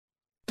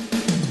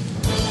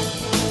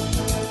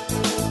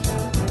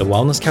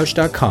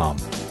thewellnesscouch.com,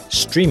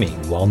 streaming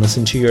wellness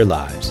into your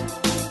lives.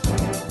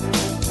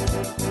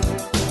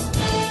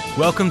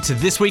 Welcome to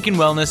This Week in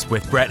Wellness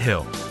with Brett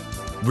Hill.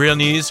 Real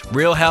news,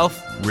 real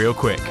health, real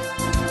quick.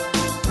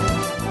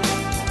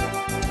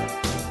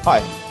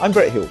 Hi, I'm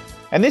Brett Hill,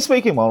 and this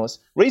week in wellness,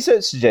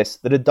 research suggests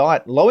that a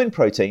diet low in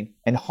protein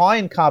and high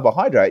in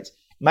carbohydrates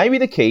may be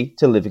the key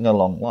to living a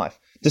long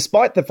life,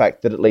 despite the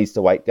fact that it leads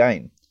to weight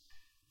gain.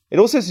 It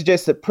also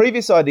suggests that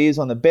previous ideas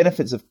on the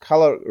benefits of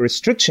caloric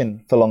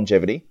restriction for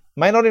longevity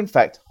may not in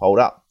fact hold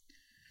up.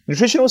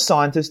 Nutritional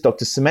scientist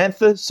Dr.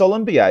 Samantha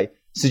Solon-Bier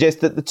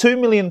suggests that the 2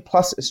 million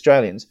plus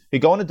Australians who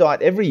go on a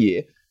diet every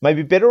year may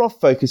be better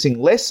off focusing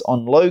less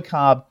on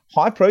low-carb,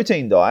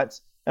 high-protein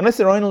diets unless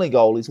their only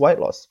goal is weight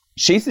loss.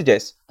 She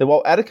suggests that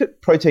while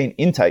adequate protein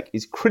intake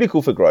is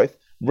critical for growth,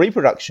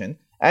 reproduction,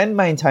 and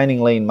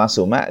maintaining lean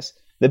muscle mass,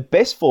 the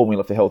best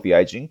formula for healthy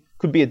aging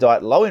could be a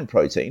diet low in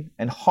protein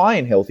and high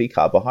in healthy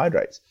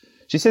carbohydrates.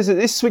 She says that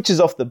this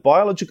switches off the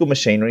biological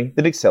machinery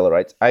that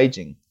accelerates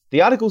aging.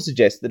 The article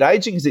suggests that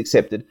aging is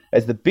accepted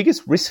as the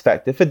biggest risk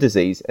factor for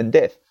disease and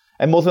death,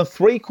 and more than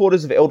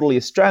 3/4 of elderly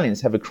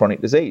Australians have a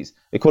chronic disease,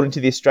 according to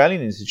the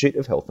Australian Institute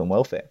of Health and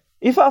Welfare.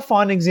 If our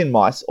findings in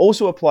mice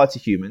also apply to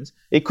humans,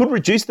 it could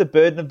reduce the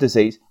burden of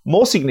disease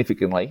more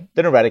significantly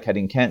than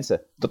eradicating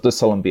cancer, Dr.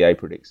 Solon-Bier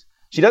predicts.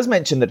 She does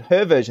mention that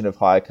her version of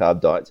higher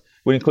carb diets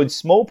would include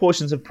small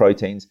portions of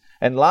proteins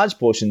and large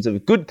portions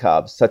of good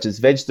carbs such as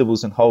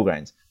vegetables and whole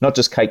grains, not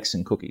just cakes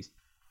and cookies.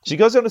 She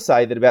goes on to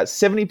say that about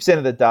 70%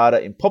 of the data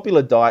in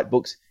popular diet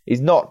books is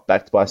not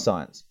backed by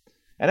science.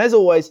 And as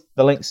always,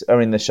 the links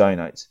are in the show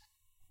notes.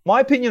 My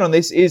opinion on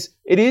this is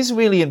it is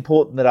really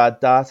important that our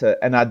data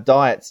and our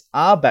diets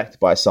are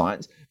backed by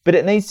science, but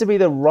it needs to be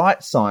the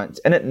right science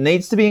and it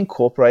needs to be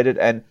incorporated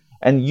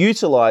and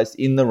utilized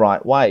in the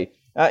right way.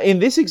 In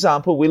this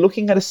example, we're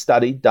looking at a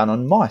study done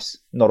on mice,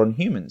 not on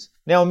humans.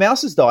 Now, a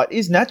mouse's diet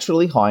is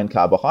naturally high in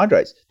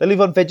carbohydrates. They live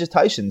on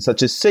vegetation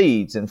such as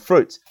seeds and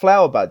fruits,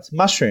 flower buds,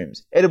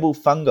 mushrooms, edible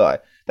fungi.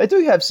 They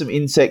do have some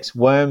insects,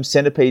 worms,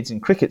 centipedes,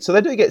 and crickets, so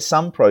they do get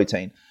some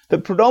protein.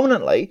 But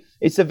predominantly,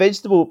 it's a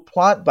vegetable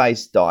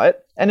plant-based diet,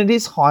 and it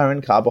is higher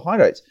in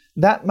carbohydrates.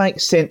 That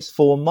makes sense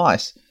for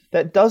mice.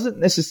 That doesn't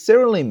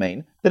necessarily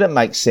mean that it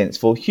makes sense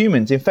for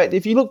humans. In fact,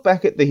 if you look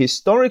back at the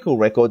historical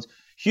records,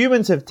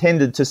 humans have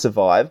tended to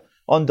survive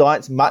on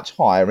diets much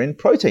higher in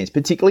proteins,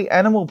 particularly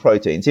animal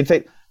proteins. In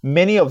fact,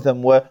 many of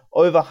them were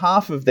over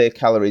half of their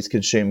calories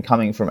consumed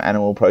coming from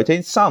animal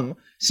proteins, some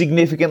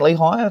significantly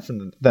higher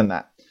than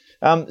that.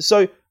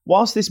 So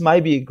whilst this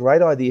may be a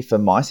great idea for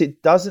mice,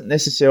 it doesn't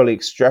necessarily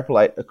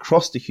extrapolate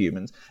across to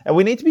humans, and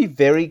we need to be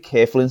very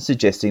careful in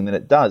suggesting that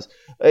it does.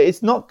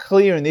 It's not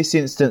clear in this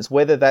instance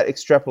whether that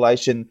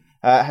extrapolation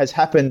has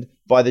happened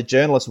by the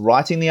journalist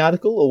writing the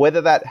article or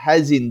whether that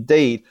has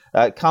indeed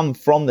come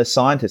from the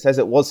scientist, as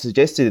it was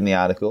suggested in the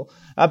article.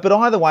 But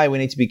either way, we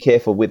need to be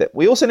careful with it.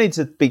 We also need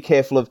to be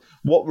careful of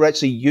what we're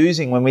actually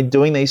using when we're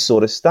doing these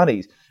sort of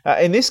studies.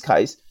 In this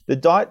case, the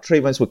diet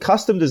treatments were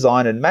custom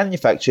designed and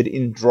manufactured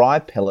in dry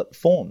pellet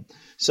form.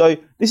 So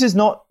this is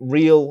not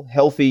real,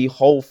 healthy,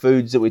 whole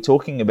foods that we're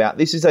talking about.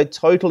 This is a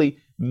totally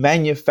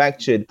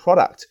manufactured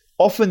product.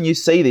 Often you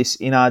see this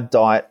in our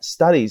diet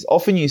studies.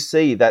 Often you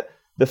see that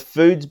the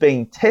foods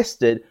being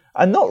tested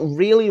are not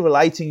really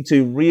relating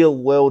to real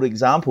world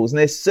examples, and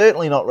they're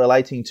certainly not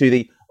relating to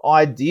the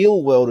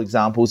ideal world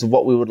examples of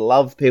what we would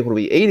love people to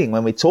be eating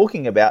when we're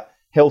talking about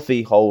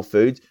healthy whole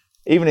foods.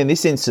 Even in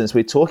this instance,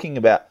 we're talking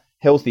about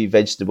healthy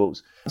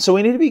vegetables. So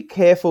we need to be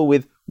careful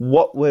with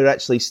what we're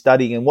actually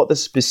studying and what the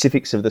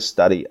specifics of the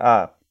study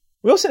are.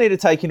 We also need to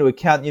take into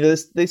account,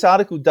 this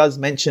article does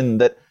mention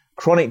that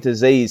chronic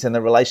disease and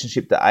the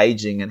relationship to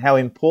aging and how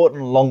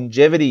important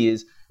longevity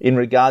is in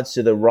regards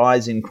to the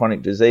rise in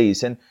chronic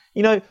disease. And,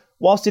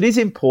 whilst it is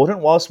important,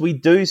 whilst we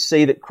do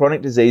see that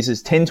chronic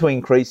diseases tend to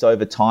increase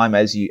over time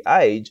as you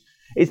age,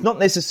 it's not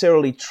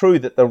necessarily true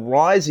that the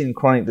rise in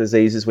chronic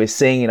diseases we're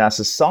seeing in our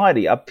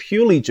society are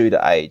purely due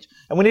to age.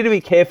 And we need to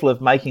be careful of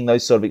making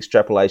those sort of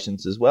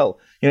extrapolations as well.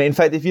 In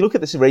fact, if you look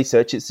at this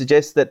research, it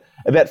suggests that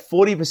about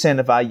 40%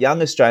 of our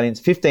young Australians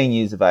 15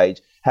 years of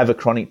age have a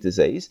chronic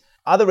disease.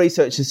 Other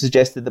research has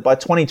suggested that by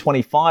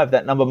 2025,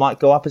 that number might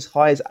go up as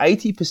high as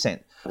 80%.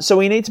 So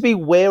we need to be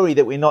wary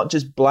that we're not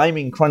just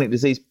blaming chronic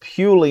disease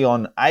purely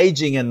on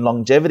aging and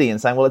longevity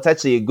and saying, well, it's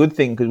actually a good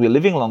thing because we're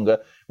living longer.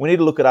 We need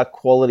to look at our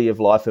quality of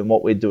life and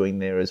what we're doing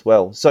there as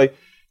well. So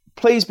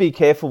please be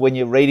careful when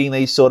you're reading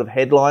these sort of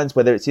headlines,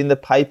 whether it's in the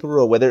paper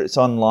or whether it's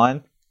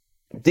online.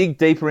 Dig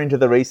deeper into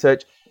the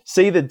research.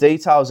 See the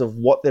details of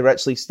what they're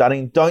actually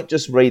studying. Don't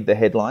just read the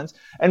headlines.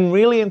 And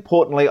really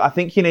importantly, I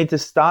think you need to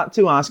start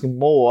to ask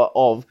more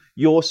of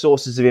your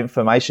sources of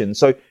information.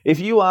 So if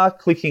you are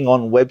clicking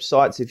on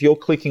websites, if you're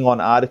clicking on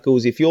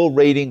articles, if you're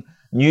reading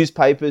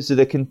newspapers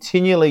that are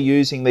continually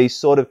using these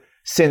sort of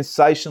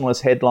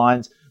sensationalist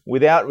headlines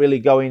without really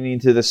going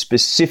into the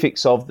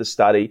specifics of the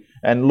study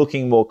and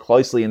looking more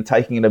closely and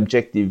taking an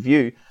objective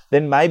view,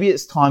 then maybe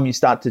it's time you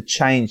start to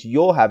change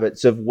your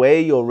habits of where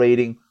you're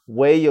reading,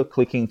 where you're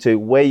clicking to,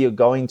 where you're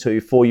going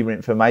to for your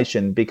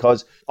information,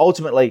 because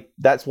ultimately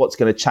that's what's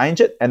going to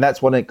change it, and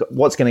that's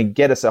what's going to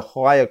get us a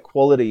higher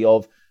quality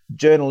of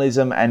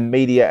journalism and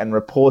media and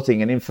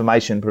reporting and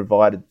information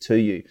provided to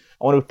you.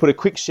 I want to put a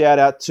quick shout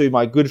out to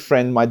my good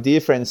friend, my dear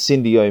friend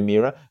Cindy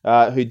O'Meara,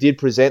 who did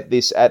present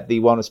this at the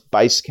Wellness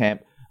Base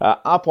Camp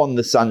up on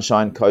the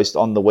Sunshine Coast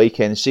on the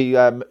weekend.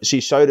 She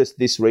showed us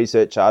this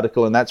research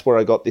article, and that's where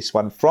I got this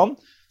one from.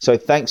 So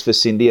thanks for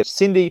Cindy.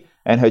 Cindy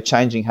and her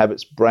Changing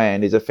Habits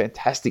brand is a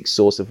fantastic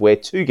source of where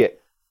to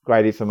get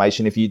great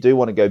information if you do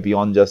want to go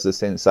beyond just the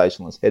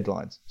sensationalist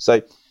headlines.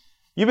 So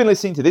you've been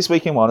listening to This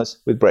Week in Wellness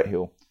with Brett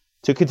Hill.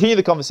 To continue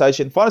the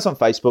conversation, find us on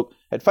Facebook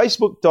at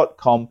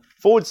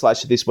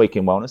facebook.com/This Week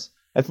in Wellness.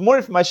 And for more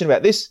information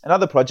about this and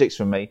other projects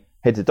from me,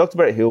 head to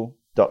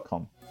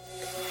drbretthill.com.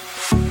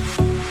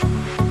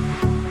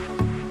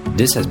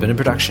 This has been a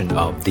production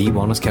of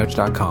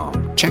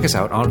TheWellnessCouch.com. Check us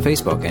out on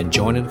Facebook and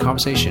join in the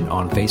conversation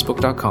on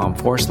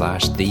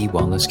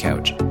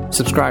Facebook.com/TheWellnessCouch.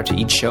 Subscribe to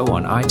each show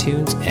on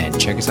iTunes and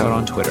check us out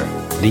on Twitter.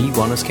 The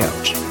Wellness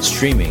Couch,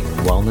 streaming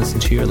wellness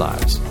into your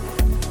lives.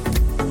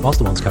 Whilst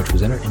the Wellness Couch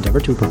presenter endeavor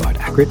to provide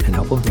accurate and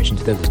helpful information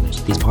to their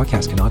listeners, these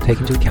podcasts cannot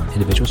take into account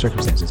individual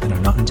circumstances and are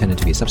not intended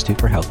to be a substitute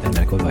for health and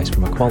medical advice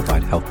from a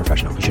qualified health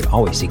professional. You should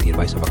always seek the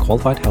advice of a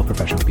qualified health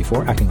professional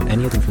before acting on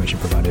any of the information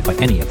provided by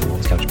any of the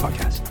Wellness Couch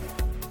podcasts.